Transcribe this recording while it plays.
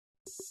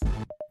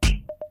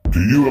Do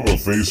you have a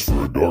face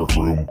for a dark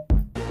room?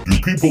 Do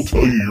people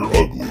tell you you're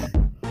ugly?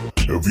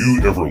 Have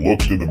you ever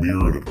looked in the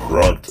mirror and it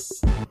cracked?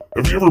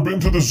 Have you ever been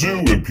to the zoo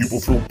and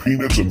people throw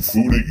peanuts and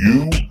food at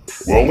you?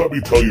 Well, let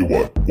me tell you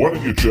what. Why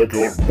don't you check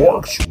out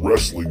Mark's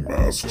Wrestling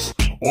Masks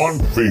on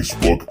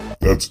Facebook?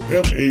 That's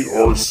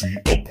MARC''S.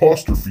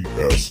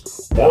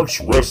 Mark's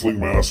Wrestling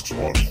Masks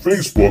on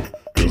Facebook,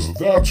 because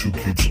that's who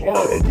keeps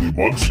our ugly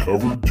mugs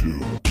covered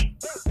too.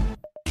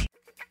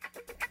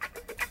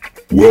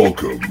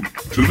 Welcome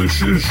to the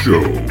Shiz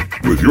Show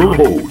with your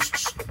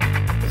hosts,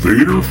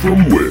 Vader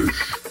from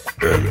Wish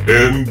and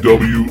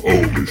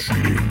NWO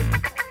Machine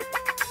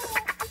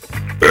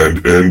and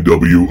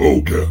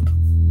NWO Cat.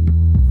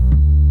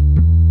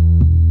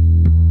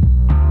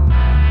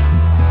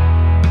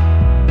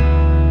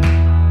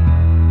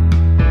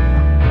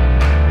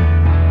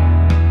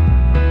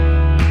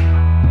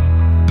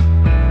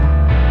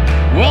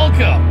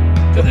 Welcome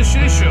to the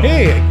Shiz Show.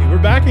 Hey, we're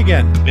back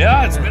again.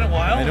 Yeah, it's been a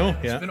while. I know,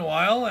 yeah. It's been a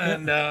while,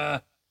 and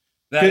that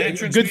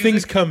entrance good music,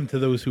 things come to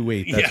those who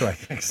wait. That's why.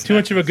 Exactly. Too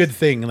much of a good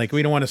thing. Like,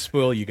 we don't want to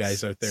spoil you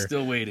guys out there.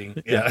 Still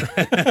waiting. Yeah.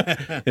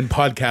 In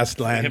podcast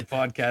land. In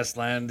podcast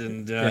land,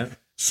 and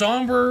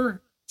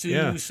somber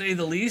to say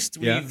the least.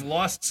 We've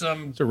lost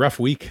some. It's a rough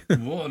week.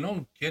 Well,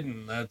 no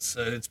kidding. That's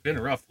it's been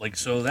rough. Like,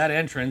 so that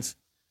entrance,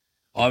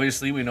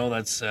 obviously, we know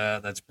that's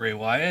Bray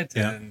Wyatt,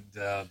 and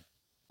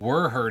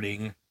we're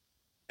hurting.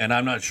 And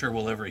I'm not sure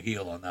we'll ever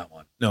heal on that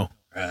one. No.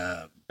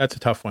 That's a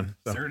tough one.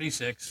 So.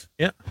 36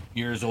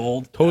 years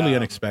old. Totally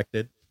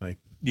unexpected. Like.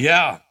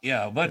 Yeah.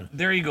 But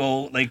there you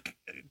go. Like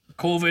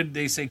COVID,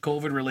 they say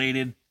COVID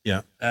related.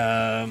 Yeah.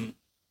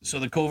 So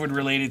the COVID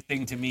related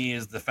thing to me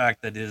is the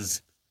fact that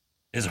his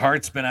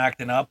heart's been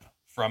acting up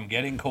from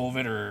getting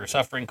COVID or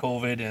suffering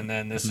COVID. And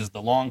then this is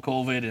the long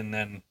COVID. And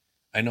then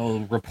I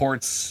know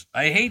reports.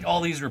 I hate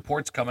all these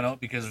reports coming out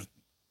because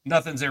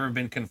nothing's ever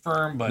been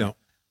confirmed. But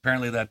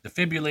apparently that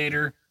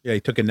defibrillator. Yeah, he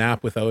took a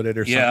nap without it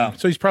or something. Yeah.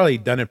 So he's probably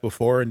done it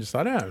before and just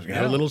thought, I was going to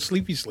have a little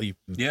sleepy sleep.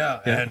 Yeah,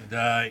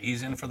 and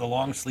he's in for the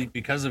long sleep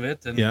because of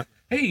it. And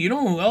hey, you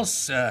know who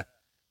else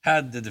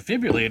had the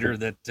defibrillator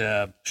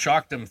that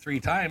shocked him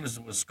 3 times?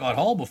 It was Scott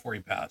Hall before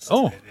he passed.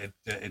 Oh.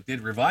 It did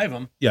revive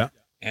him. Yeah.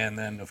 And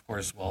then, of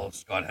course,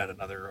 Scott had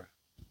another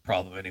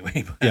problem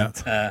anyway.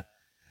 But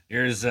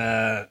here's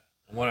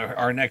one of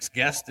our next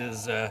guest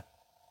is...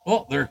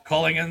 they're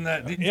calling in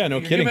that.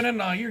 No kidding.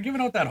 You're giving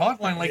out that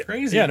hotline like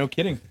crazy. Yeah, no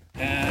kidding.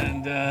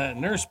 And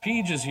Nurse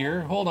Peach is here.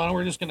 Hold on,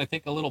 we're just going to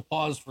take a little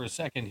pause for a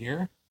second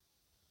here.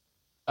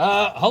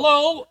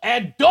 Hello,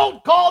 and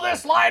don't call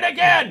this line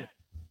again.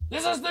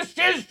 This is the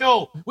Shiz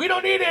Show. We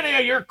don't need any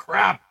of your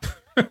crap.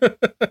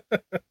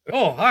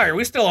 Oh, hi. Are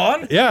we still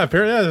on? Yeah,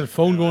 apparently the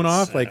phone going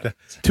off like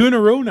 2 in a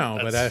row now.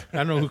 But I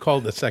don't know who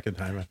called the second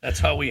time. That's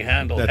how we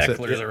handle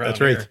hecklers around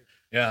That's right. here.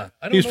 Yeah,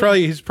 It was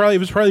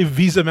probably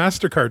Visa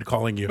MasterCard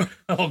calling you.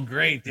 Oh,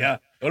 great! Yeah.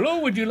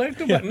 Hello, would you like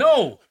to?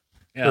 No.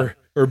 Yeah.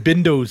 Or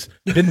Bindo's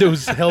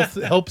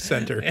Help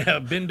Center. Yeah,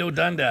 Bindo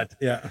done that.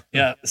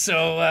 Yeah.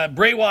 So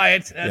Bray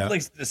Wyatt, at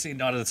least this scene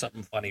not as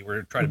something funny.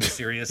 We're trying to be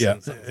serious.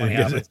 And something funny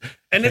happens.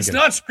 And it's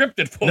not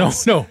scripted,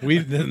 folks. No, we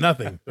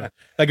nothing.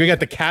 Like, we got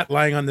the cat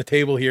lying on the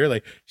table here.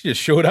 Like, she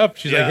just showed up.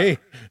 She's like,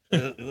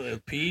 hey,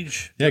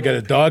 Peach. Yeah, got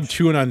a dog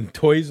chewing on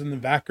toys in the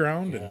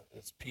background. Yeah,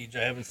 it's Peach.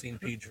 I haven't seen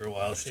Peach for a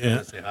while. She's going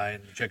to say hi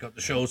and check out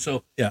the show.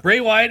 So Bray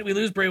Wyatt, we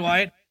lose Bray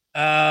Wyatt.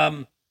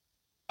 I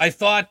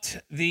thought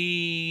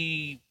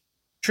the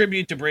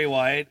tribute to Bray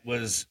Wyatt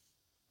was,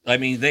 I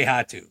mean, they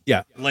had to.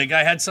 Yeah. Like,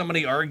 I had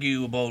somebody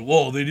argue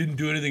about, they didn't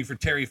do anything for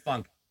Terry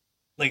Funk.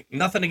 Like,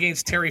 nothing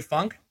against Terry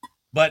Funk,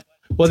 but...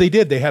 Well, they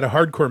did. They had a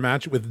hardcore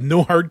match with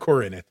no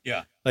hardcore in it.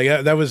 Yeah. Like,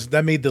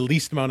 that made the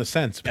least amount of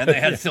sense. And they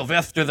had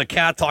Sylvester the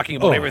Cat talking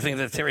about everything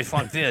that Terry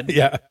Funk did.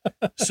 Yeah.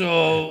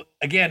 So,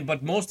 again,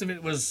 but most of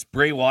it was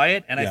Bray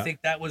Wyatt, and I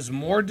think that was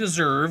more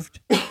deserved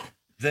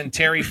than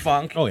Terry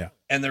Funk. Oh, yeah.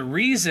 And the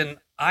reason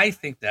I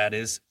think that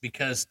is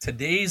because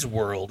today's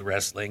world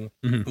wrestling,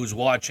 who's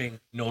watching,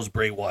 knows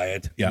Bray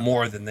Wyatt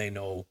more than they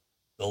know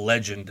the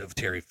legend of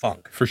Terry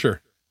Funk. For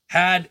sure.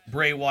 Had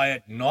Bray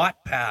Wyatt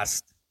not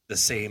passed the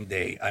same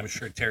day, I'm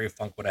sure Terry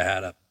Funk would have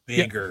had a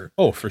bigger...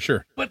 Yeah. Oh, for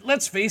sure. But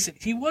let's face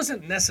it, he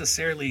wasn't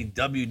necessarily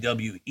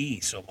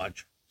WWE so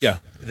much. Yeah.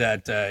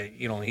 That,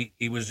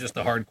 he was just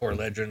a hardcore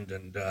legend.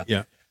 And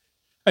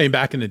I mean,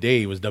 back in the day,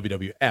 he was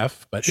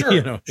WWF, but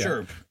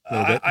sure.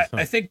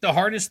 I think the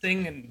hardest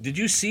thing, and did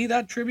you see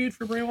that tribute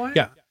for Bray Wyatt?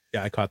 Yeah,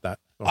 I caught that.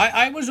 Oh.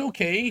 I was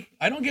okay.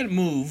 I don't get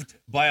moved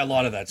by a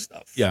lot of that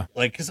stuff. Yeah.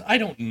 Like, because I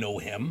don't know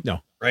him. No.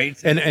 Right?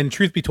 And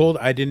truth be told,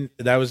 I didn't,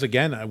 that was,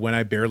 again, when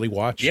I barely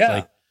watched. Yeah.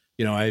 Like,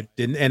 I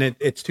didn't, and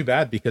it's too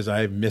bad because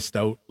I missed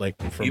out, like,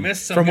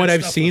 from what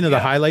I've seen of the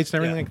highlights and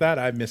everything like that.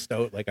 I missed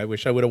out. Like, I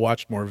wish I would have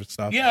watched more of his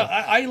stuff. Yeah,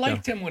 I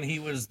liked him when he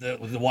was the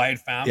Wyatt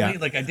family. Yeah.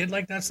 Like, I did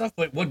like that stuff.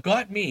 But what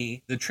got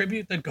me, the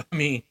tribute that got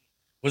me,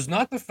 was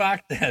not the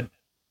fact that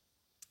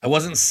I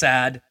wasn't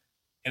sad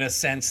in a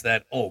sense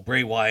that,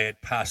 Bray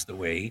Wyatt passed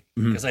away,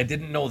 because I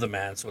didn't know the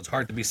man, so it's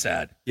hard to be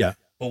sad. Yeah.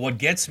 But what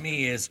gets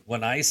me is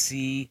when I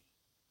see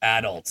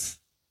adults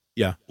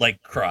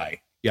like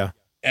cry.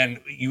 and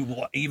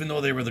even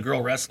though they were the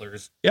girl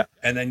wrestlers, Yeah.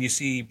 and then you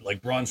see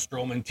like Braun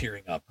Strowman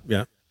tearing up,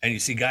 Yeah. and you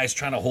see guys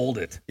trying to hold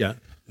it. Yeah.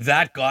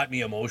 That got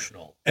me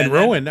emotional. And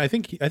Rowan, I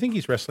think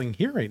he's wrestling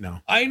here right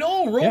now. I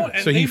know Rowan.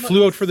 Yeah. So he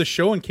flew out for the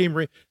show and came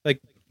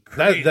like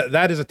Great.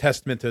 that is a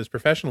testament to his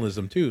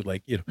professionalism too.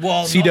 Like, you know,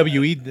 Well,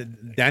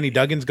 CWE, Danny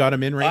Duggan's got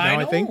him in right now,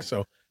 I think.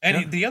 So,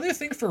 and the other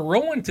thing for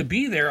Rowan to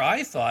be there,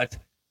 I thought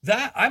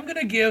that I'm going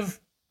to give,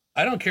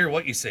 I don't care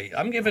what you say,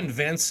 I'm giving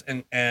Vince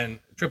and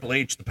Triple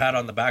H the pat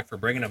on the back for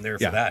bringing him there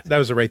for that. That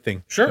was the right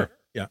thing. Sure.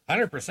 Yeah.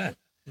 100%.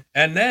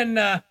 And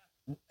then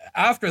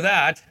after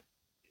that,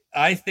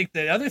 I think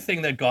the other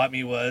thing that got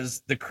me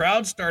was the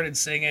crowd started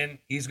singing,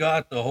 "He's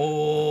got the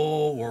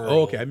whole world."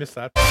 Oh, okay. I missed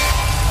that.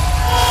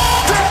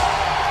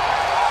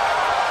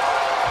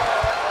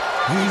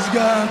 He's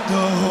got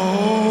the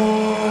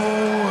whole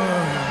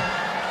world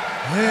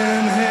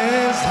in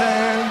his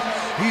hand.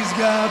 He's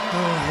got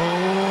the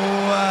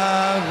whole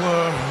wide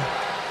world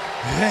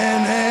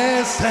in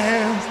his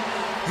hands.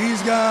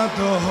 He's got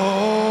the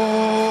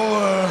whole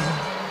world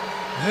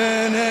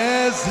in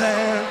his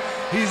hand.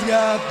 He's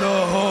got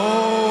the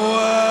whole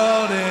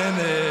world in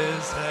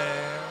his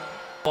hand.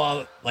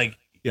 Well, like,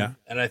 yeah.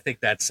 And I think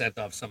that sent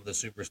off some of the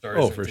superstars.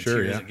 Oh, for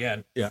sure. Tears Yeah.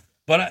 again. Yeah.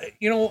 But,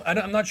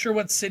 I'm not sure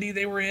what city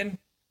they were in,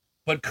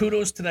 but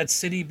kudos to that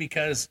city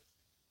because,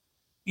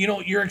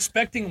 you're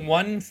expecting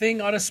one thing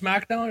out of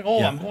SmackDown. Oh,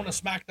 Yeah. I'm going to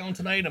SmackDown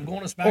tonight. I'm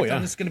going to SmackDown. yeah.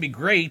 This is going to be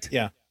great.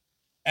 Yeah.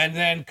 And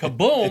then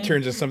kaboom. It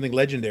turns into something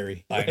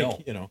legendary. I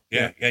know.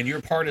 Yeah. And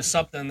you're part of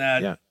something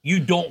that Yeah. you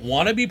don't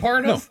want to be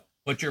part of,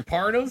 but you're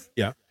part of.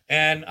 Yeah.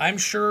 And I'm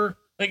sure,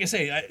 like I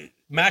say,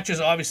 matches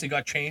obviously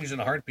got changed in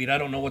a heartbeat. I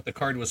don't know what the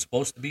card was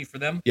supposed to be for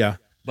them. Yeah.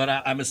 But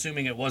I'm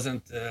assuming it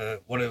wasn't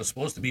what it was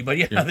supposed to be. But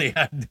they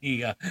had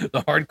the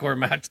hardcore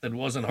match that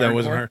wasn't hardcore. That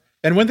wasn't hard.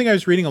 And one thing I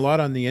was reading a lot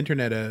on the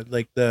internet,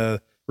 like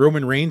the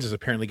Roman Reigns is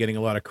apparently getting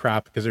a lot of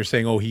crap because they're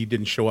saying, oh, he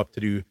didn't show up to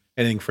do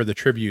anything for the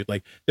tribute.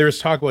 Like there was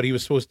talk about he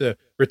was supposed to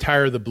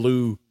retire the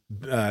blue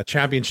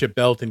championship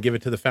belt and give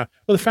it to the family.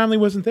 Well, the family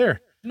wasn't there.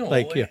 No,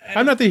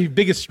 I'm not the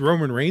biggest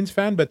Roman Reigns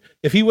fan, but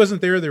if he wasn't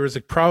there, there was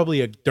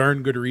probably a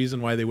darn good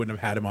reason why they wouldn't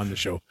have had him on the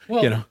show.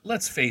 Well,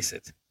 let's face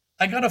it.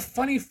 I got a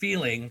funny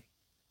feeling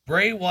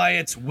Bray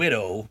Wyatt's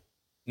widow,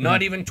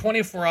 not even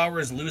 24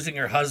 hours losing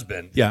her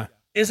husband,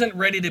 isn't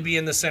ready to be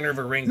in the center of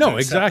a ring. No, to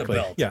accept exactly.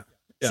 The belt. Yeah.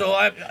 So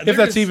if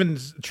that's even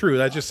true,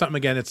 that's just something.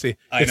 Again, it's the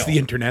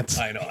internet.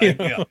 I know.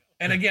 Yeah.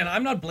 And again,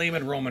 I'm not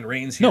blaming Roman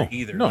Reigns here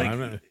either.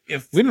 No,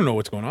 if we don't know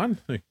what's going on,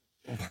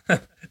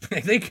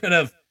 they could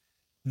have.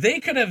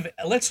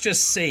 Let's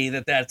just say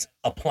that's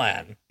a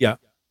plan. Yeah.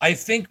 I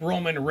think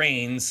Roman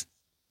Reigns,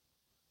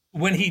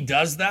 when he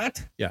does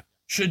that,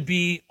 should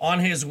be on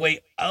his way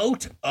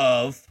out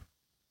of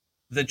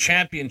the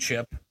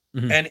championship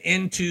and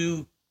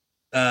into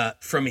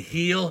from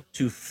heel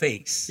to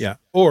face. Yeah.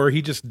 Or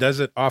he just does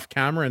it off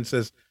camera and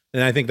says,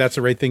 and I think that's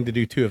the right thing to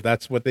do too, if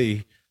that's what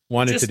they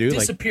wanted to do.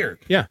 Disappear.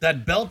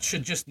 That belt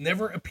should just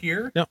never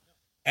appear. No.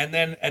 And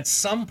then at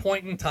some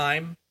point in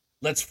time,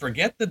 let's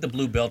forget that the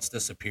blue belt's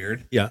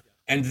disappeared. Yeah.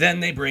 And then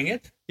they bring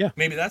it. Yeah.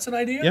 Maybe that's an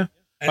idea. Yeah.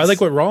 I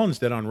like what Rollins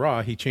did on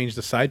Raw. He changed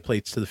the side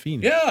plates to the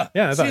Fiend. Yeah.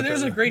 Yeah. See,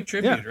 there's a great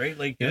tribute, right?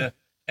 Like,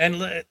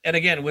 and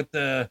again, with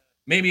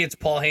maybe it's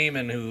Paul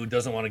Heyman who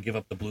doesn't want to give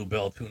up the blue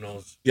belt. Who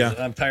knows? Yeah.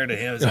 I'm tired of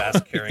his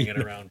ass carrying it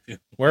around too.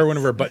 Why are one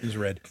of our buttons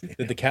red?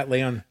 Did the cat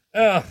lay on?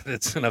 Oh,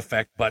 it's an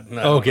effect button.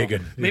 Okay,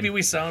 good. Maybe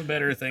we sound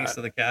better thanks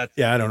to the cat.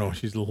 Yeah, I don't know.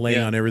 She's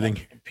laying on everything.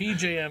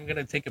 PJ, I'm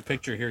gonna take a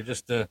picture here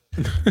just to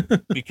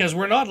because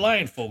we're not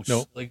lying, folks.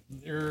 No. Like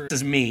this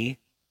is me.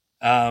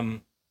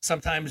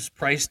 Sometimes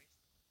price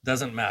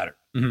doesn't matter.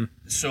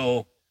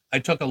 So I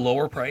took a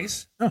lower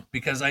price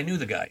because I knew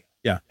the guy.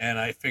 Yeah. And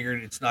I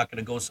figured it's not going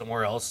to go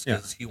somewhere else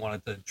because he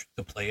wanted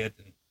to play it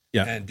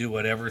and do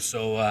whatever.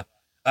 So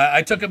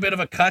I took a bit of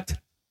a cut,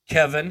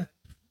 Kevin,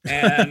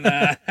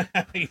 and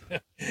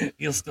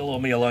you'll still owe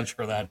me a lunch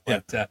for that.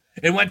 But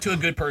it went to a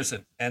good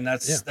person, and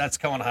that's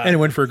coming high. And it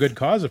went for a good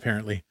cause,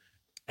 apparently.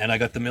 And I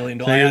got the $1 million.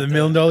 So you're the $1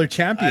 million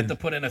champion. I had to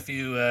put in a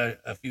few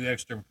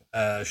extra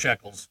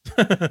shekels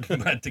to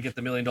get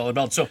the $1 million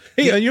belt. So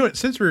hey, you know what?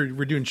 Since we're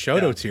doing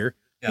shout outs here,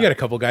 we got a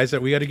couple guys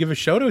that we got to give a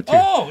shout out to.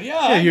 Oh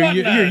yeah,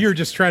 you're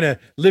just trying to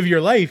live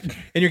your life,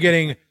 and you're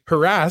getting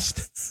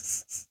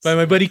harassed by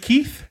my buddy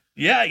Keith.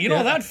 Yeah,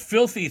 that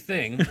filthy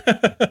thing.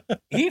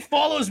 He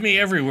follows me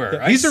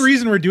everywhere. He's the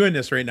reason we're doing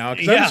this right now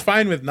because I was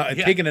fine with not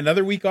taking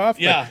another week off.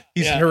 But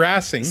he's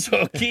harassing.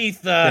 So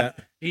Keith,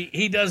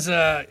 he does.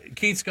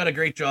 Keith's got a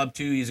great job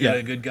too. He's got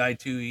a good guy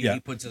too. He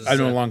puts his. I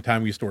know a long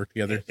time we used to work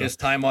together. His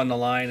time on the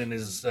line and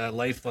his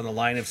life on the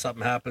line. If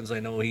something happens, I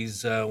know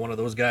he's one of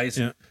those guys.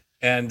 Yeah.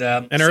 And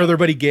our other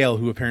buddy Gail,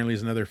 who apparently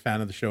is another fan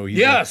of the show.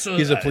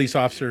 He's a police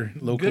officer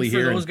locally good for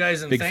here. Those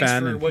guys, and big thanks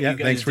fan. For what you guys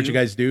thanks for what you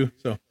guys do.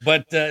 So,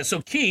 but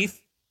so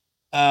Keith,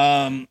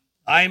 I'm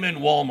in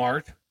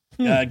Walmart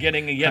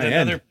getting yet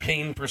another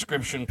pain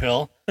prescription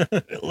pill.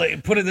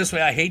 Put it this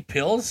way, I hate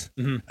pills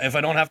if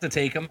I don't have to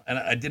take them, and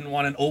I didn't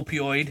want an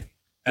opioid.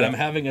 And I'm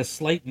having a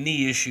slight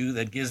knee issue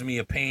that gives me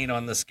a pain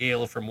on the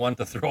scale from 1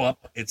 to throw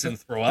up. It's in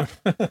throw up.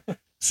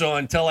 So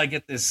until I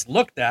get this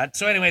looked at.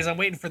 So anyways, I'm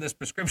waiting for this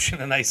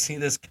prescription and I see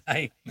this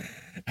guy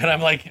and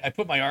I'm like, I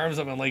put my arms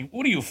up. I'm like,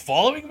 what are you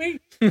following me?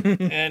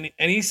 and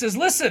he says,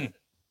 listen,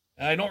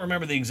 I don't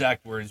remember the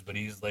exact words, but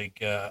he's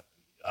like,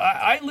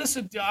 I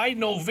listened to, I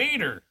know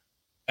Vader.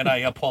 And I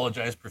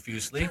apologize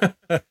profusely.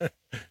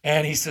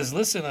 And he says,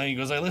 listen, he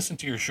goes, I listened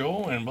to your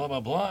show and blah, blah,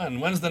 blah. And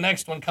when's the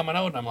next one coming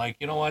out? And I'm like,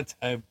 you know what?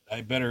 I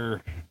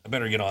better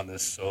get on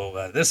this.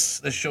 So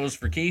this show's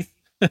for Keith.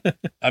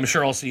 I'm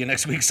sure I'll see you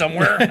next week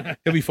somewhere.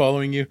 He'll be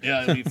following you.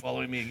 Yeah, he'll be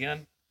following me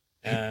again.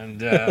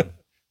 And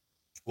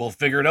we'll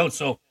figure it out.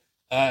 So,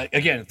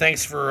 again,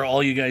 thanks for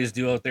all you guys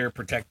do out there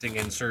protecting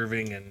and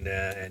serving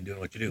and doing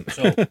what you do.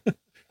 So,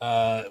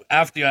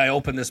 after I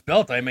open this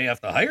belt, I may have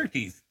to hire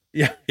Keith.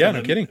 Yeah,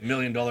 no kidding. $1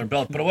 million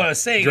belt. But what I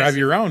was saying drive is,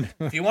 you around.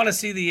 if you want to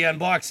see the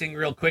unboxing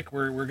real quick,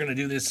 we're going to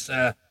do this.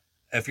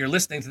 If you're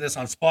listening to this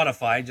on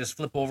Spotify, just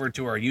flip over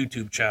to our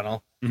YouTube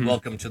channel.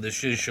 Welcome to the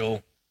Shiz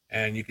Show.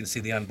 And you can see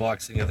the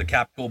unboxing of the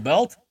Capco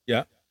belt.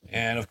 Yeah.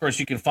 And of course,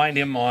 you can find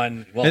him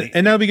on. Well,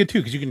 and that'll be good too,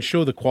 because you can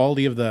show the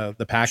quality of the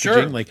packaging.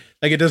 Sure. Like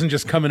it doesn't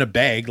just come in a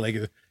bag. Like,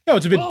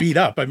 it's a bit beat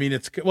up. I mean,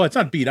 it's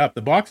not beat up.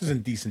 The box is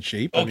in decent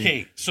shape.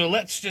 Okay, so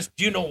let's just.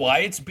 Do you know why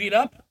it's beat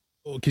up?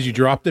 Because you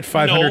dropped it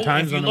 500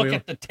 times. If you on look the way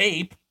at the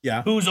tape,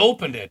 yeah, who's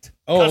opened it?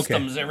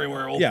 Customs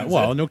everywhere opens yeah,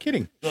 well, it. no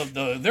kidding.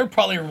 They're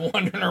probably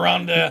wandering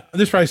around.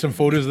 There's probably some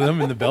photos of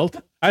them in the belt.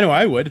 I know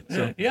I would.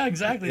 So. Yeah,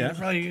 exactly. Yeah. They're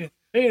probably,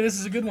 hey, this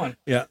is a good one.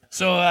 Yeah.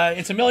 So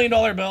it's $1 million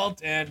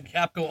belt, and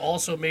Capco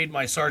also made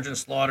my Sergeant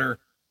Slaughter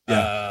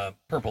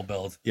purple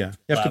belt. Yeah,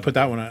 you have to put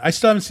that one on. I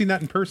still haven't seen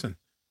that in person.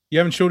 You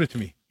haven't showed it to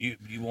me. You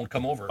won't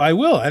come over. I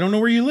will. I don't know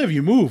where you live.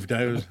 You moved.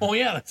 Oh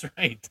yeah, that's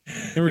right.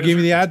 Never gave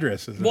me the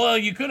address. Well,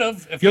 you could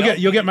have.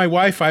 You'll get my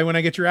Wi-Fi when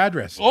I get your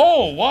address.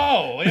 Oh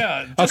wow,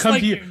 yeah. I'll come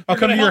to you. I'll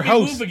come to your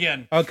house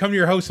again. I'll come to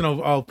your house and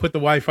I'll put the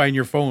Wi-Fi in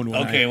your phone.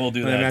 We'll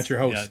do that. I'm at your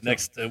house. Yeah,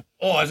 next. I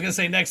was gonna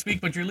say next week,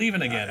 but you're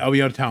leaving again. I'll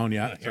be out of town.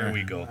 Yeah. Here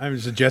we go. I'm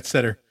just a jet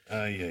setter.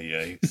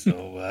 Yeah.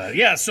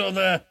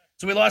 So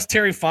So we lost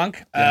Terry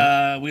Funk.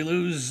 We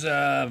lose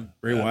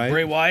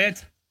Bray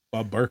Wyatt.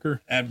 Bob Barker.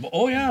 And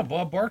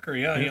Bob Barker.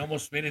 Yeah, he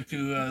almost made it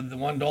to the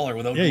 $1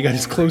 without. Yeah, you got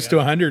as close to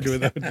 100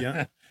 without.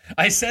 Yeah.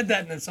 I said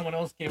that, and then someone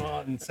else came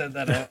out and said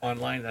that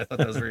online. I thought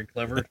that was very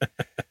clever.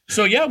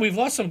 So yeah, we've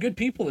lost some good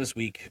people this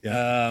week.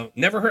 Yeah. I've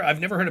never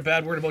heard a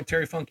bad word about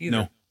Terry Funk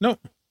either. No.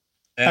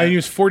 He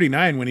was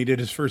 49 when he did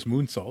his first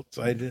moonsault.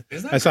 So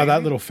I saw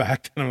that little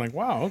fact, and I'm like,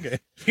 wow, okay.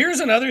 Here's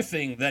another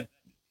thing that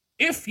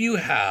if you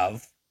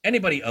have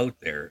anybody out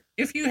there,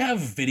 if you have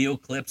video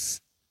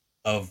clips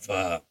of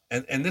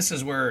and this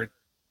is where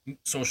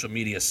social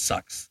media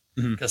sucks,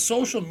 because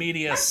social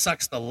media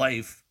sucks the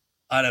life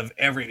out of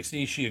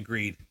she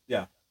agreed.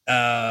 Yeah.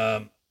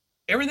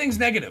 Everything's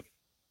negative,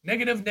 right?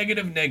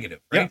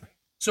 Yeah.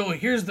 So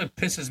here's the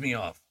pisses me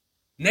off.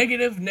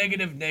 Negative,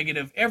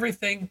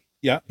 everything.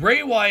 Yeah.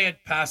 Bray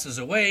Wyatt passes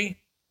away,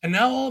 and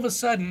now all of a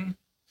sudden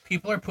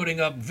people are putting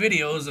up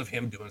videos of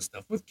him doing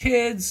stuff with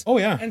kids. Oh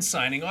yeah. And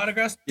signing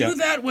autographs. Yeah. Do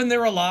that when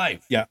they're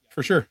alive. Yeah,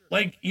 for sure.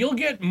 Like, you'll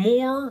get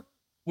more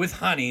with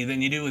honey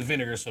than you do with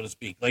vinegar, so to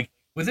speak. Like,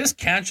 with this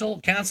cancel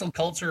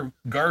culture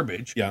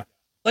garbage. Yeah.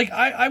 Like,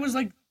 I was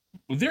like,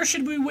 there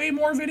should be way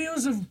more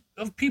videos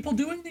of people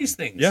doing these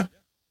things. Yeah.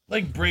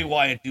 Like Bray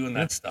Wyatt doing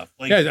that stuff.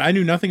 Like, yeah, I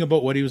knew nothing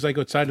about what he was like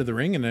outside of the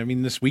ring, and I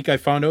mean, this week I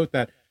found out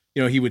that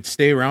he would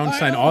stay around,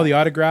 sign all the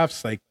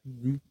autographs, like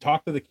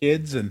talk to the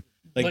kids, and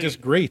like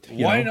just great.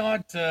 Why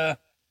not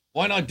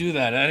do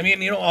that? I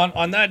mean,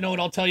 on that note,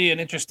 I'll tell you an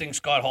interesting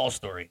Scott Hall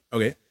story.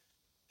 Okay.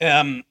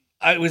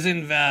 I was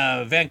in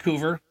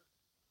Vancouver,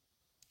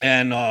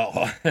 and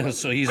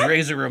so he's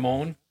Razor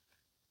Ramon.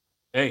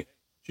 Hey,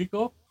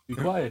 Chico, be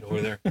quiet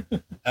over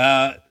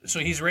there. So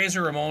he's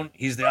Razor Ramon.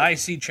 He's the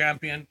IC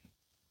champion.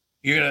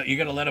 You're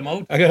gonna let him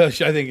out? I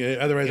think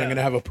otherwise I'm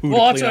gonna have a poo.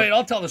 Well,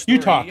 I'll tell the story.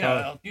 You talk.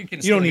 You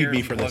don't need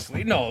me for this.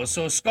 No.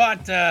 So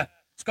Scott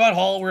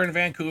Hall, we're in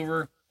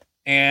Vancouver,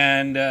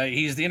 and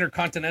he's the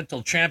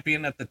Intercontinental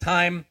Champion at the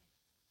time,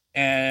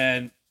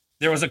 and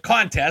there was a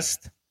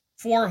contest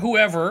for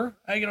whoever.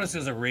 This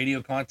is a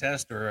radio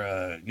contest or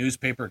a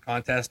newspaper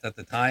contest at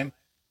the time.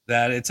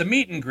 That it's a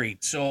meet and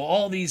greet. So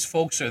all these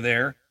folks are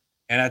there,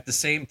 and at the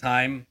same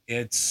time,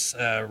 it's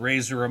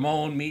Razor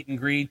Ramon meet and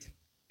greet.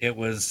 It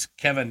was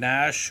Kevin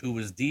Nash, who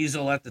was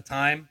Diesel at the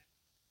time.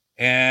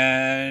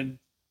 And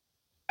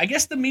I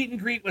guess the meet and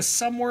greet was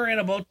somewhere in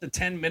about the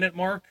 10-minute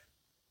mark,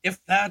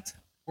 if that,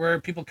 where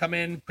people come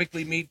in,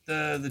 quickly meet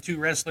the two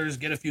wrestlers,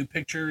 get a few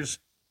pictures,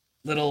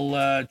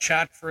 little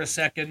chat for a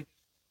second,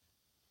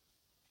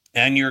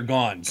 and you're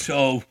gone.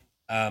 So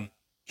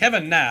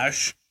Kevin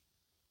Nash,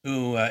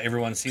 who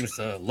everyone seems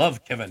to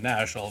love Kevin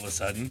Nash all of a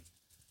sudden,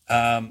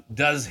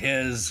 does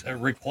his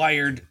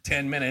required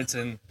 10 minutes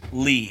and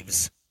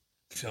leaves.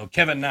 So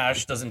Kevin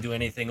Nash doesn't do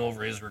anything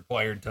over his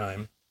required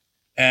time.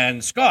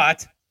 And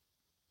Scott,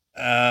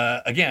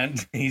 again,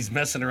 he's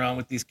messing around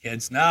with these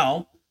kids.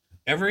 Now,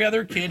 every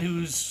other kid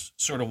who's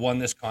sort of won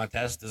this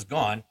contest is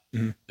gone.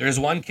 Mm-hmm. There's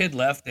one kid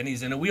left, and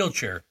he's in a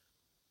wheelchair.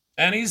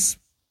 And he's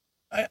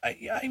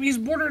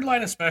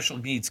borderline a special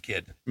needs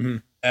kid. Mm-hmm.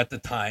 at the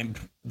time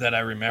that I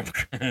remember.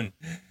 And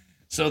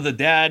so the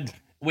dad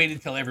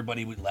waited till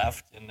everybody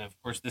left. And of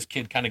course, this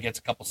kid kind of gets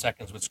a couple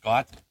seconds with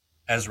Scott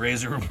as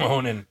Razor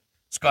Ramon. And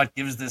Scott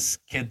gives this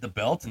kid the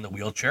belt in the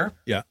wheelchair.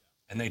 Yeah.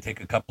 And they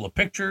take a couple of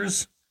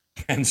pictures.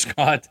 And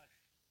Scott,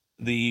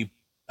 the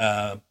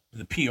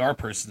PR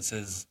person,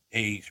 says,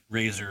 "Hey,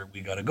 Razor,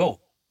 we got to go."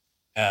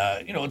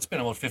 It's been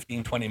about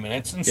 15, 20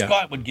 minutes, and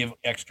Scott would give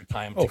extra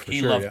time.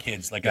 He loved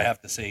kids. Like, I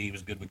have to say, he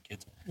was good with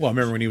kids. Well, I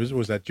remember when he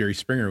was that Jerry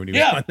Springer when he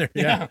was on there?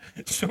 Yeah.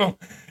 So,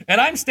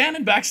 and I'm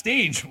standing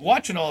backstage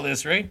watching all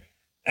this, right?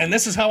 And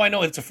this is how I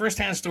know it's a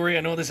first-hand story.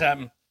 I know this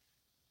happened.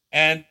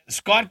 And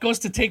Scott goes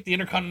to take the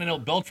Intercontinental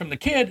belt from the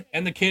kid,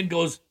 and the kid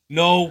goes,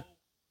 "No."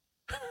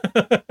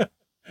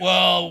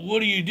 Well, what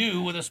do you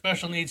do with a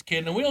special needs kid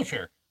in a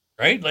wheelchair,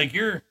 right? Like,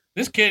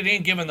 this kid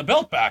ain't giving the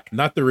belt back.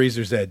 Not the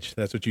razor's edge.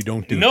 That's what you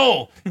don't do.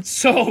 No.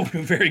 So,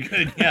 very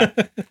good. Yeah.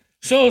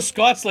 So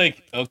Scott's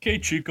like, "Okay,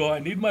 Chico, I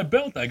need my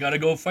belt. I got to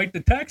go fight the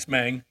tax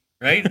mang,"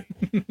 right?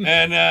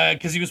 And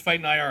because he was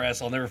fighting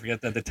IRS, I'll never forget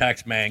that, the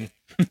tax mang.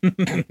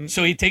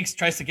 So he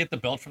tries to get the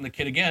belt from the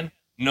kid again.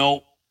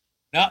 No,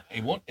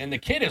 he won't. And the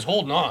kid is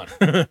holding on.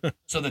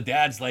 So the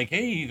dad's like,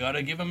 "Hey, you got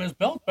to give him his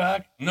belt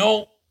back."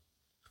 No.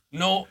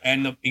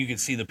 And you can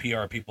see the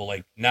PR people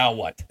like, "Now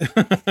what?"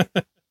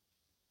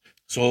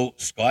 So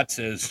Scott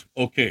says,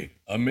 "Okay,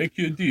 I'll make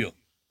you a deal."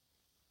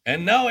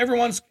 And now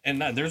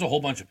there's a whole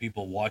bunch of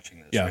people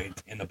watching this,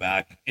 right, in the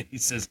back. And he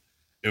says,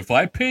 "If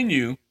I pin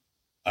you,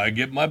 I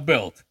get my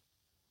belt."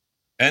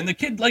 And the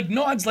kid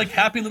nods like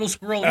happy little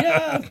squirrel.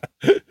 Yeah.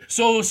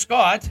 So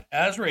Scott,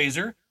 as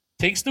Razor,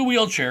 takes the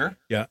wheelchair.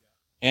 Yeah.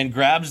 And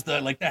grabs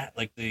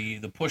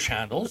the push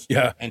handles.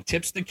 Yeah. And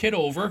tips the kid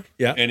over.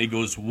 Yeah. And he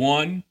goes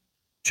 1,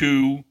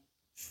 2,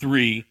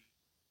 3.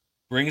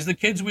 Brings the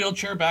kid's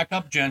wheelchair back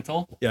up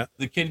gentle. Yeah.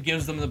 The kid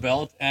gives them the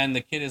belt, and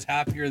the kid is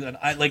happier than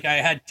I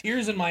had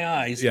tears in my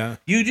eyes. Yeah.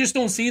 You just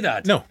don't see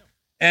that. No.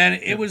 And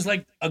it was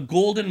like a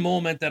golden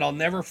moment that I'll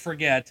never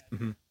forget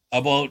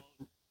about,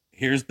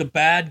 here's the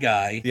bad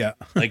guy. Yeah.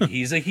 Like,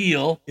 he's a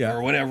heel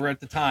or whatever at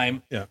the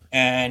time. Yeah.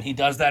 And he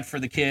does that for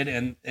the kid,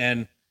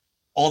 and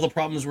all the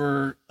problems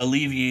were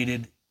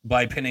alleviated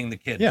by pinning the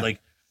kid. Yeah.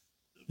 Like,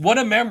 what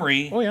a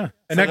memory. Oh, yeah.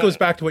 And that goes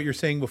back to what you're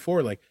saying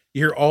before. Like,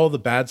 you hear all the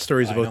bad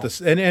stories about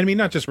this. And I mean,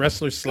 not just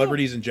wrestlers,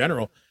 celebrities in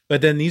general,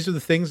 but then these are the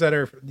things that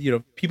are,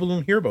 people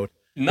don't hear about.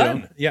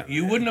 None. Yeah.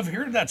 You wouldn't have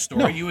heard that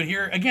story. No. You would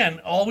hear, again,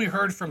 all we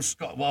heard from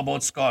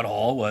about Scott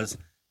Hall was,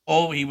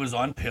 "Oh, he was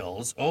on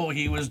pills. Oh,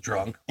 he was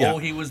drunk. Yeah. Oh,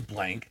 he was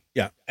blank."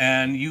 Yeah.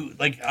 And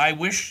I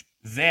wish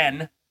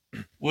then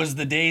was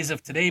the days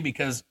of today,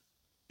 because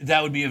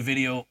that would be a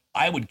video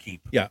I would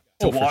keep. Yeah.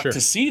 To for watch, sure. to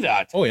see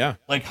that. Oh, yeah.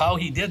 Like, how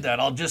he did that.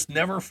 I'll just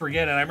never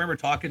forget it. I remember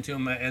talking to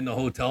him in the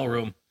hotel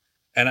room,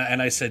 and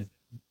I said,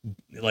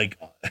 like,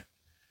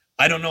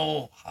 "I don't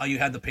know how you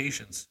had the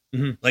patience.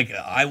 Like,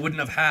 I wouldn't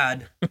have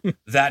had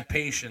that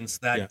patience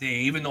that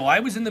day, even though I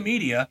was in the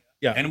media."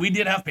 Yeah. And we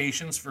did have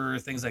patience for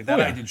things like that.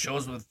 Oh, yeah. I did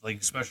shows with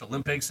like Special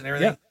Olympics and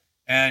everything.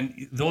 Yeah.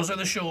 And those are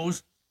the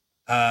shows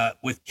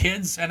with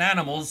kids and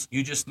animals.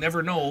 You just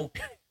never know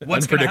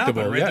what's going to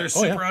happen, right? Yeah. They're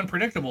super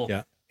unpredictable.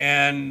 Yeah.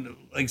 And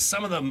like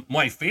some of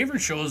my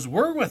favorite shows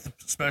were with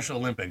Special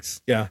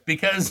Olympics. Yeah.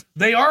 Because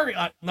they're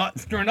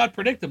not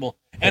predictable.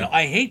 And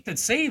I hate to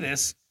say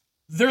this,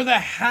 they're the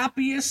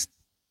happiest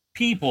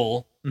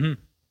people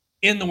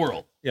in the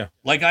world. Yeah.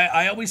 Like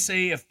I always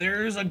say, if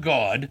there's a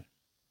God,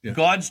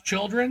 God's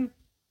children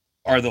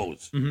are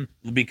those,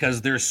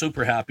 because they're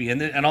super happy.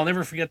 And I'll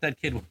never forget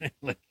that kid.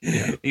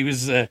 He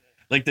was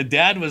like, the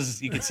dad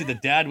was, you could see the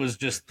dad was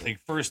just like,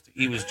 first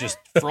he was just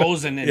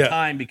frozen in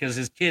time because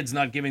his kid's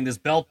not giving this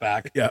belt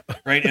back. Yeah.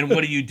 Right. And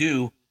what do you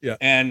do? Yeah.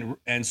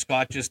 And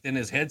Scott just in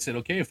his head said,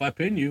 "Okay, if I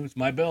pin you, it's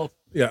my belt."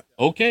 Yeah.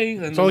 Okay.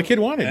 That's all the kid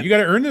wanted. You got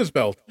to earn this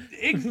belt.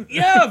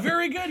 Yeah.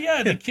 Very good.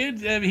 Yeah. The kid,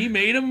 he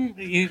made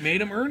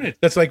him earn it.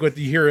 That's like what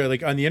you hear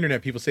like on the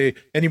internet. People say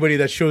anybody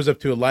that shows up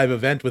to a live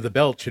event with a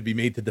belt should be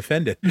made to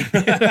defend it.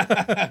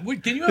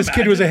 Can you This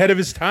kid was ahead of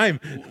his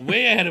time.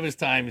 Way ahead of his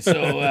time.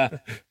 So,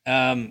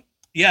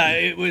 yeah,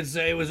 it was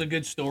a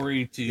good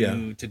story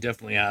to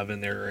definitely have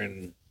in there,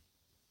 and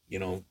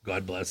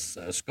God bless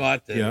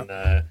Scott,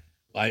 and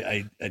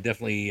I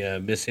definitely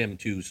miss him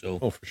too.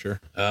 So for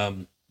sure.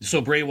 So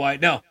Bray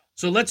Wyatt. Now,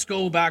 so let's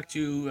go back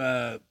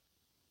to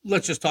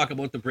let's just talk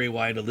about the Bray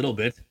Wyatt a little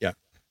bit. Yeah.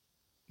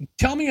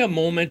 Tell me a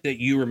moment that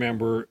you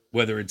remember,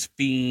 whether it's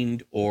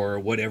Fiend or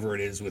whatever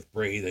it is with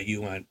Bray, that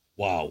you went,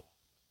 wow.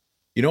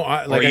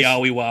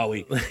 Yowie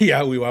wowie.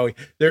 Yowie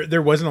wowie.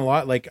 There wasn't a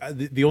lot. Like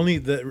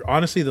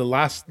honestly, the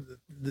last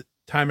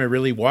time I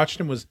really watched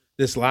him was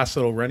this last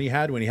little run he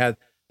had when he had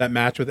that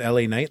match with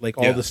LA Knight, like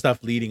all the stuff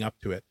leading up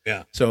to it.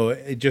 Yeah. So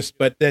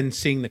but then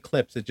seeing the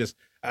clips,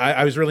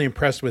 I was really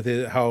impressed with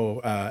how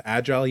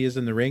agile he is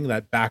in the ring,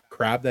 that back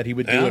crab that he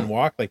would do and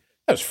walk. Like,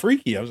 that was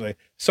freaky. I was like,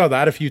 saw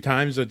that a few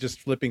times, just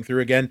flipping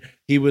through again.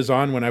 He was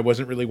on when I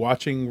wasn't really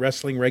watching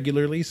wrestling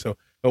regularly. So,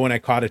 but when I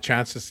caught a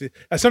chance to see,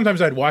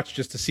 sometimes I'd watch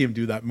just to see him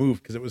do that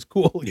move because it was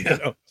cool,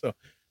 So,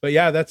 but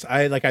yeah,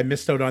 I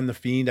missed out on the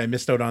Fiend. I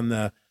missed out on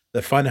the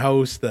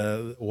Funhouse,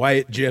 the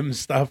Wyatt Gym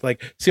stuff.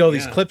 Like see all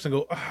these clips and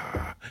go,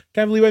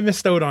 can't believe I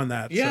missed out on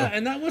that. Yeah, so.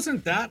 and that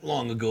wasn't that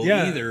long ago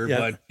Yeah, either. yeah.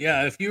 But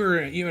yeah, if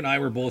you and I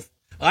were both,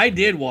 I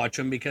did watch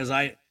them because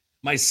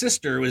my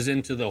sister was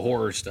into the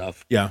horror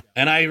stuff. Yeah.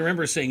 And I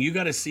remember saying, you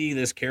got to see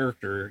this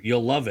character.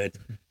 You'll love it.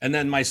 And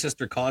then my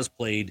sister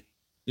cosplayed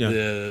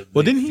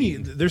Well, didn't he?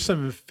 There's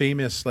some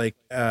famous like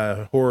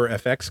horror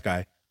FX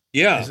guy.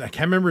 Yeah. I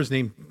can't remember his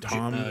name.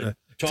 Tom.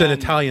 It's an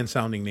Italian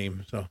sounding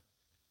name. So.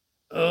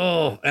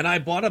 Oh, and I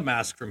bought a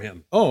mask from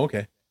him. Oh,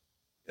 okay.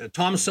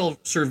 Tom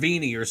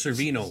Servini or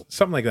Servino.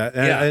 Something like that.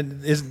 Yeah.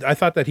 And I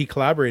thought that he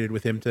collaborated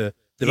with him to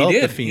develop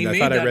the Fiend. I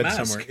thought I read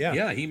mask. somewhere.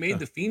 Yeah, he made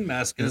the Fiend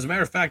mask. And as a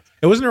matter of fact,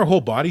 it wasn't there a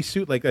whole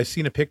bodysuit. Like I've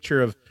seen a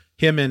picture of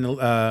him and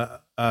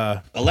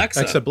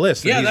Alexa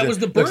Bliss. Yeah, that was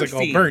the burnt like, all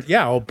Fiend. burnt.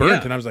 Yeah, all burnt.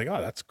 Yeah. And I was like,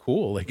 oh, that's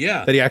cool. Like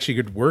Yeah. that he actually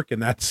could work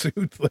in that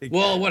suit. Like,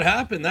 well, what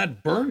happened?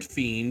 That burnt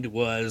Fiend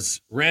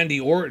was Randy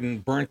Orton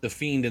burnt the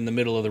Fiend in the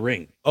middle of the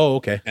ring oh,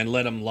 okay. and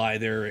let him lie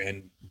there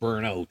and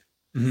burn out.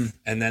 Mm-hmm.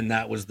 And then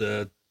that was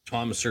the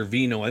Tom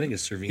Servino. I think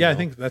it's Servino. Yeah, I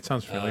think that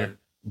sounds familiar.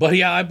 But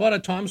yeah, I bought a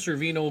Tom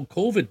Servino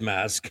COVID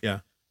mask. Yeah.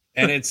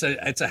 And it's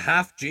a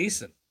half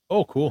Jason.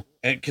 Oh, cool.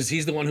 Because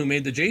he's the one who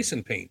made the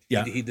Jason paint.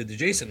 Yeah. He did the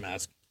Jason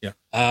mask. Yeah.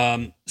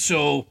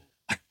 So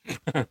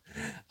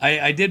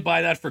I did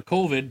buy that for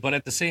COVID, but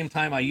at the same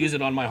time, I use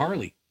it on my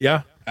Harley.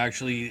 Yeah.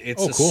 Actually,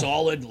 it's cool.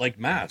 solid like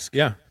mask.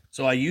 Yeah.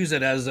 So I use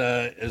it as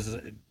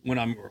when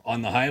I'm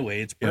on the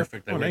highway. It's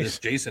perfect. Yeah. Oh, I wear nice. this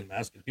Jason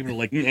mask, and people are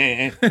like,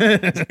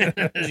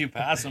 nah, as you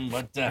pass them.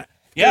 But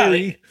yeah,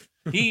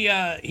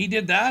 he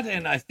did that,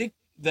 and I think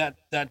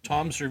that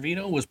Tom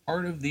Servino was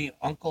part of the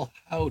Uncle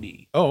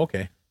Howdy. Oh,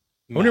 okay.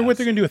 I wonder what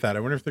they're gonna do with that. I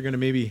wonder if they're gonna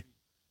maybe.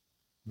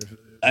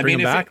 Bring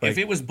him back, if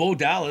it was Bo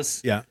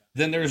Dallas, Yeah.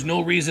 then there's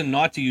no reason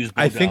not to use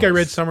Bo I think I Dallas.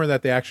 read somewhere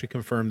that they actually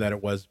confirmed that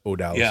it was Bo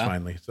Dallas Yeah.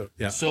 finally. So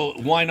yeah. So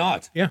why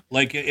not? Yeah.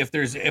 Like if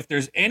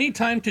there's any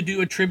time to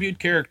do a tribute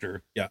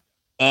character Yeah.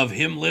 of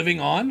him living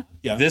on,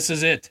 Yeah. this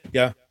is it.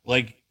 Yeah.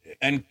 Like,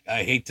 and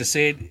I hate to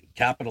say it,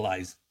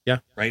 capitalize. Yeah.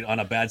 Right, on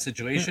a bad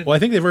situation. Well, I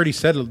think they've already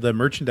said the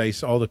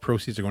merchandise, all the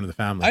proceeds are going to the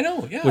family. I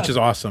know, yeah. Which is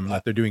awesome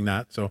that they're doing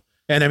that. So,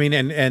 and I mean,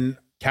 and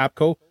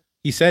Capco,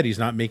 he said he's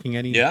not making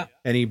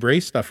any Bray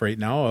stuff right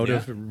now out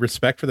of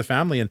respect for the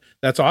family, and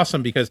that's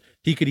awesome because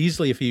he could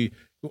easily, if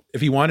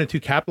he wanted to,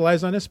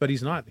 capitalize on this, but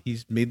he's not.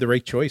 He's made the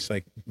right choice.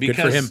 Like because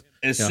good for him.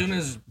 As soon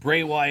as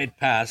Bray Wyatt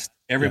passed,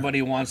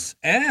 everybody wants,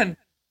 and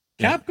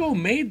Capco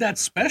made that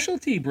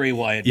specialty Bray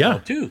Wyatt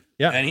belt too.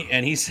 Yeah.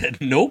 And he said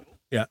nope.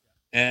 Yeah.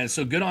 And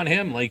so good on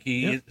him. Like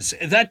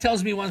that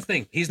tells me one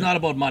thing: he's not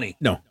about money.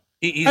 No.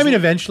 He's I mean,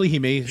 eventually he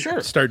may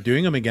Sure. start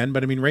doing them again,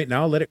 but I mean, right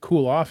now, let it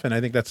cool off, and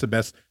I think that's the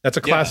best. That's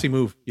a classy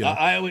move. You know?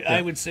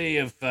 I would say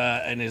if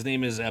and his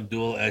name is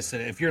Abdul. I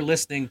said if you're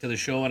listening to the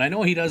show, and I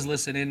know he does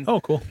listen in.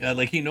 Oh, cool.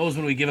 Like he knows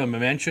when we give him a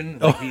mention.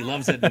 Like he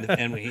loves it,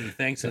 and he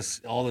thanks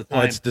us all the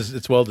time.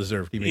 It's well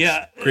deserved. He makes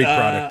great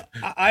product.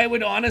 I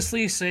would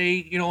honestly say,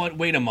 you know what?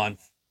 Wait a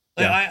month.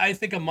 Like, I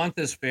think a month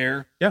is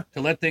fair. Yeah.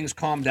 To let things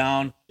calm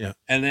down. Yeah.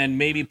 And then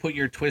maybe put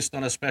your twist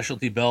on a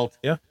specialty belt.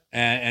 Yeah.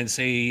 And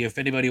say if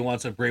anybody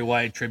wants a Bray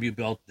Wyatt tribute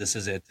belt, this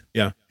is it.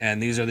 Yeah.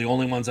 And these are the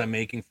only ones I'm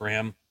making for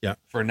him. Yeah.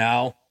 For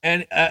now,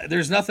 and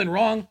there's nothing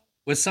wrong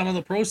with some of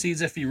the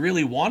proceeds if he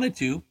really wanted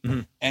to.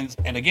 Mm-hmm.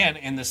 And again,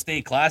 in the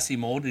stay classy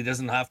mode, he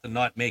doesn't have to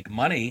not make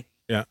money.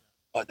 Yeah.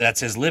 That's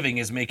his living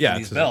is making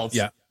these belts.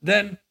 Yeah.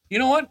 Then you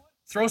know what?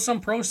 Throw some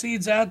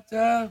proceeds at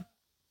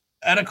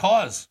a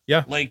cause.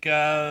 Yeah. Like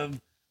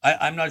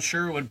I'm not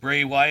sure what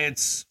Bray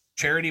Wyatt's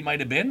charity might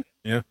have been.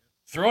 Yeah.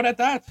 Throw it at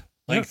that.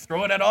 Like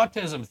throw it at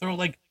autism. Throw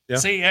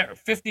say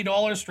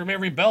 $50 from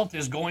every belt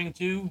is going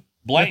to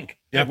blank.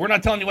 Yeah. We're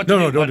not telling you what to do.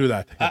 No, don't but do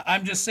that.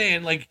 I'm just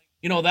saying, like,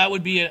 you know, that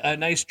would be a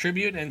nice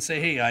tribute and say,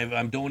 hey,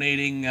 I'm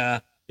donating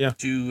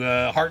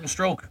to Heart and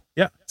Stroke.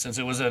 Yeah. Since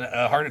it was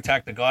a heart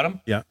attack that got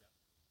him. Yeah.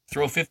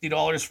 Throw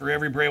 $50 for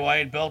every Bray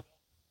Wyatt belt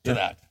to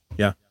that.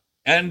 Yeah.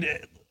 And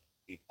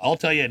I'll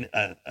tell you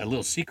a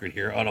little secret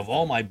here. Out of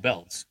all my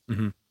belts,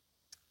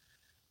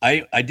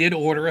 I did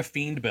order a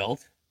Fiend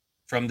belt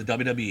from the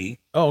WWE.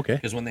 Oh, okay.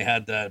 Because when they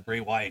had Bray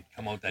Wyatt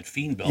come out, that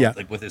Fiend belt,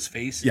 like with his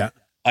face. Yeah.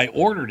 I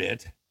ordered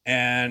it,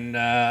 and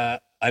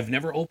I've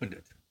never opened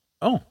it.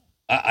 Oh.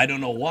 I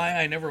don't know why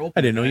I never opened it.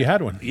 I didn't know you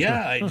had one.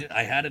 Yeah,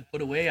 I had it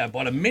put away. I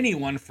bought a mini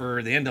one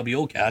for the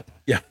NWO cat.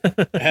 Yeah.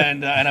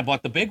 and I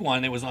bought the big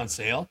one. It was on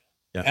sale.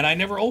 Yeah. And I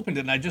never opened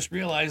it. And I just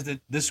realized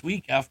that this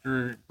week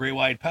after Bray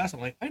Wyatt passed,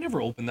 I'm like, I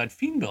never opened that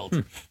Fiend belt.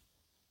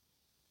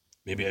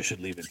 Maybe I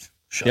should leave it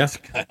shut.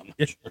 Yeah. I'm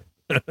not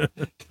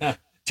sure.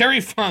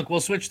 Terry Funk.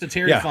 We'll switch to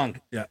Terry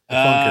Funk. Yeah.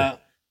 Funker.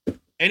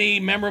 Any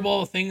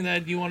memorable thing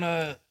that you want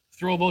to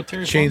throw about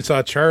Terry Funk?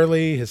 Chainsaw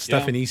Charlie, his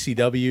stuff in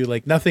ECW,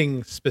 like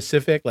nothing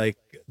specific, like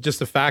just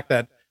the fact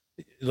that,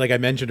 like I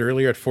mentioned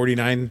earlier, at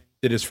 49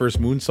 did his first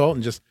moonsault,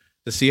 and just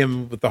to see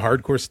him with the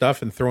hardcore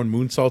stuff and throwing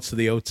moonsaults to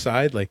the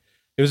outside, like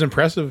it was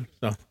impressive.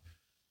 So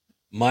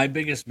My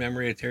biggest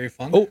memory of Terry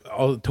Funk.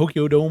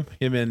 Tokyo Dome,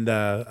 him and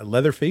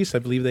Leatherface, I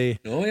believe they.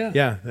 Oh yeah.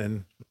 Yeah,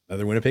 and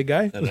another Winnipeg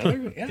guy.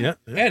 Another, yeah.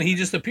 And he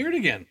just appeared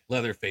again,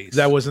 Leatherface.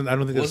 That wasn't. I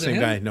don't think that's the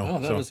Wasn't same him? guy. No, Oh,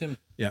 that was him.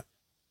 Yeah.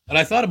 And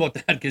I thought about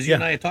that because you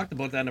and I had talked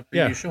about that in a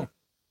previous show.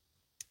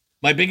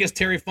 My biggest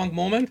Terry Funk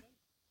moment,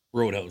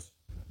 Roadhouse.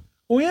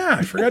 Oh yeah,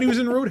 I forgot he was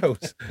in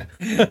Roadhouse.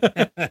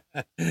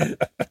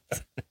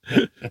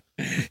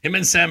 Him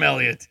and Sam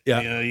Elliott.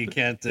 Yeah. You know, you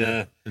can't.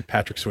 And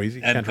Patrick Swayze.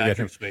 And Can't forget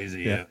Patrick him.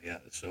 Swayze. Yeah.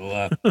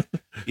 So,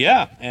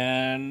 yeah.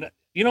 And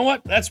you know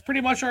what? That's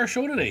pretty much our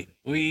show today.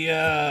 We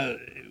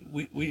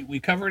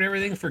covered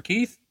everything for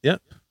Keith. Yeah.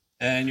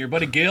 And your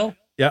buddy Gail.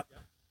 Yeah.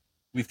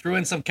 We threw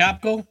in some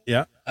Capco.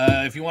 Yeah.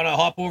 If you want to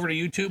hop over to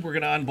YouTube, we're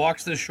going to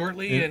unbox this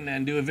shortly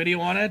and do a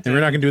video on it. And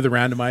we're not going to do the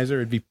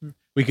randomizer.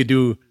 We could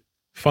do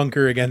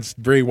Funker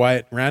against Bray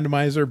Wyatt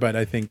randomizer, but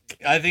I think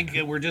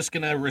we're just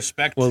going to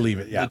respect we'll leave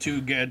it. Yeah.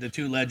 the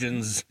two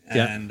legends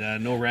and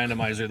no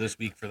randomizer this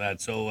week for that.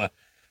 So,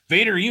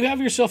 Vader, you have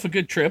yourself a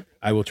good trip.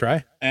 I will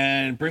try.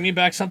 And bring me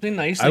back something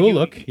nice. I will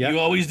look. Yeah. You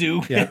always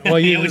do. Yeah. Well,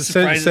 you always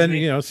send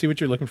me. see what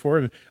you're looking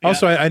for.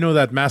 Also, I know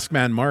that Mask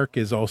Man Mark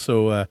is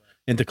also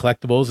into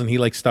collectibles, and he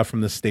likes stuff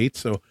from the States.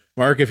 So,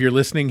 Mark, if you're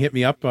listening, hit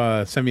me up,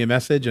 send me a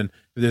message, and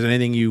if there's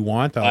anything you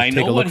want, I'll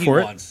take a look for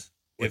it. Wants.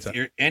 If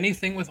you're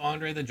anything with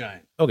Andre the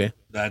Giant, okay,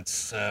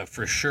 that's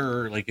for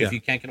sure. Like if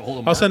you can't get a hold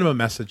of him, I'll send him a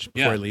message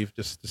before I leave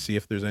just to see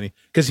if there's any,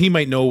 because he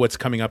might know what's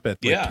coming up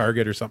at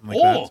Target or something like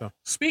that. So.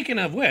 Speaking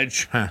of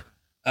which,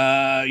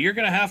 you're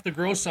gonna have to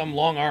grow some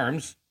long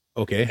arms.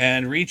 Okay.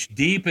 And reach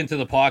deep into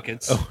the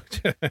pockets. Oh.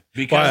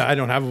 Because well, I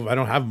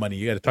don't have money.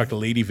 You got to talk to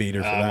Lady Vader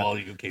for that. Well,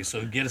 okay,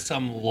 so get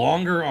some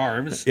longer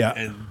arms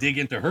and dig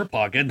into her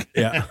pocket.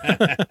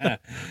 Yeah.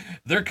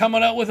 They're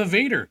coming out with a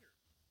Vader.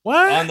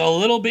 What? On the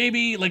little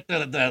baby, like the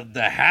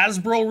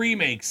Hasbro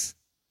remakes.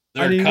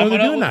 They're I didn't coming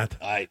know they're out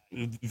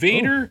doing with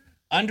Vader,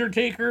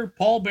 Undertaker,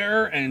 Paul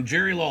Bearer, and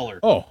Jerry Lawler.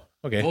 Oh,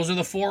 okay. Those are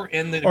the four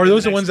in the. Are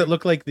those the ones that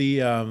look like the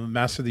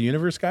Master of the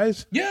Universe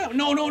guys? Yeah,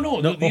 no.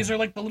 These are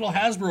like the little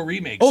Hasbro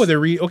remakes. Oh, they're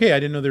okay. I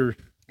didn't know they were.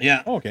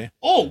 Yeah. Oh, okay.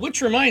 Oh,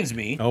 which reminds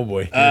me. Oh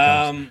boy.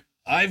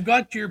 I've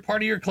got your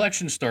part of your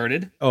collection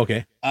started.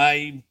 Okay.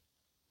 I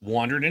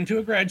wandered into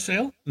a garage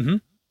sale,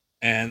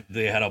 and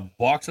they had a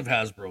box of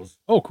Hasbros.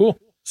 Oh, cool.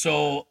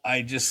 So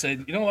I just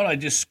said, you know what? I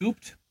just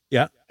scooped.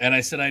 Yeah. And I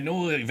said, I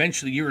know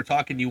eventually you were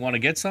talking, you want to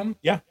get some?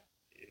 Yeah.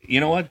 You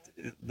know what?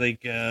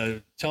 Like,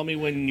 tell me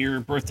when your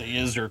birthday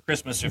is or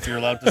Christmas if you're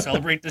allowed to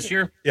celebrate this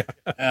year.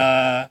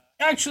 Yeah.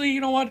 Actually, you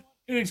know what?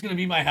 It's going to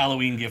be my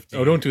Halloween gift to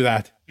you. Don't do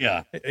that.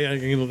 Yeah.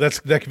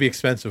 That could be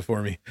expensive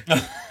for me.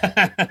 If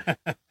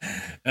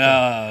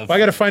I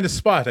got to find a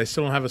spot, I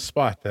still don't have a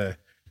spot.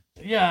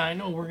 Yeah, I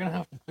know. We're going to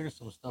have to clear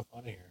some stuff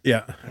out of here.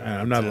 Yeah.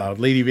 I'm not allowed.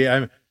 Lady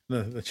V,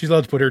 she's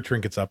allowed to put her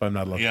trinkets up. I'm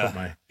not allowed to put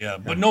my. Yeah,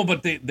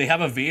 but they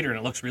have a Vader and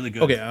it looks really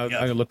good. Okay, I'm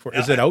gonna look for.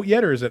 Is it out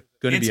yet, or is it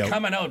going to be out? It's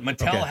coming out.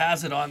 Mattel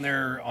has it on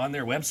their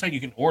website. You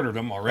can order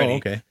them already. Oh,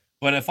 okay.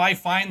 But if I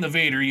find the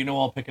Vader,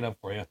 I'll pick it up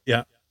for you.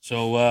 Yeah.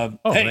 So.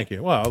 Thank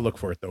you. Well, I'll look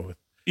for it though.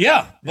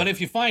 Yeah, but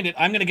if you find it,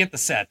 I'm gonna get the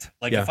set.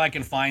 Like if I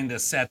can find the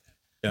set.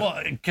 Yeah.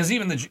 Well, because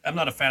even I'm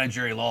not a fan of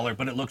Jerry Lawler,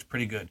 but it looks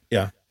pretty good.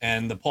 Yeah.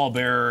 And the Paul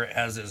Bearer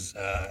has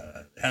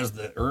has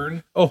the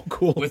urn. Oh,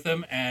 cool. With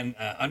him, and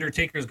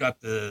Undertaker's got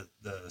the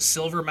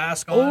silver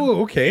mask on.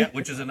 Oh, okay.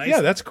 Which is a nice.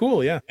 Yeah, that's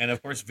cool. Yeah. And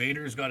of course,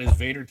 Vader's got his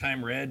Vader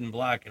time red and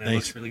black, and it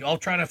looks really. I'll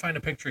try to find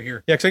a picture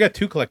here. Yeah, because I got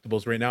two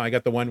collectibles right now. I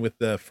got the one with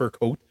the fur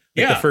coat,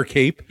 the fur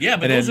cape. Yeah,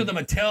 but those are the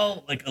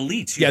Mattel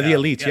elites. Yeah, the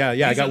elites.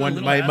 Yeah. I got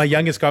one. My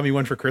youngest got me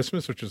one for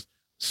Christmas, which was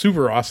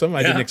super awesome.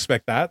 I didn't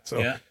expect that.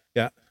 So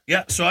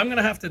yeah. So I'm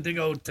gonna have to dig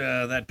out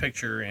that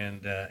picture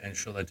and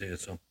show that to you.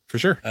 So for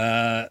sure.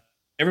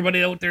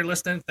 Everybody out there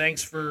listening,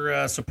 thanks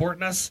for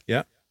supporting us.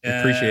 Yeah,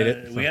 appreciate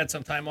it. We had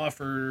some time off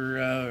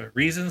for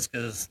reasons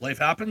because life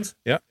happens.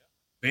 Yeah.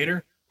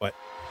 Vader. What?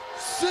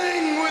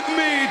 Sing with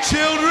me,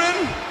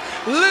 children,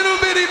 little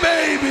bitty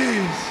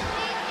babies.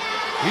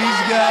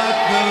 He's got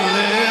the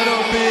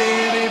little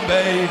bitty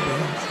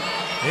babies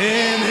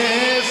in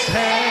his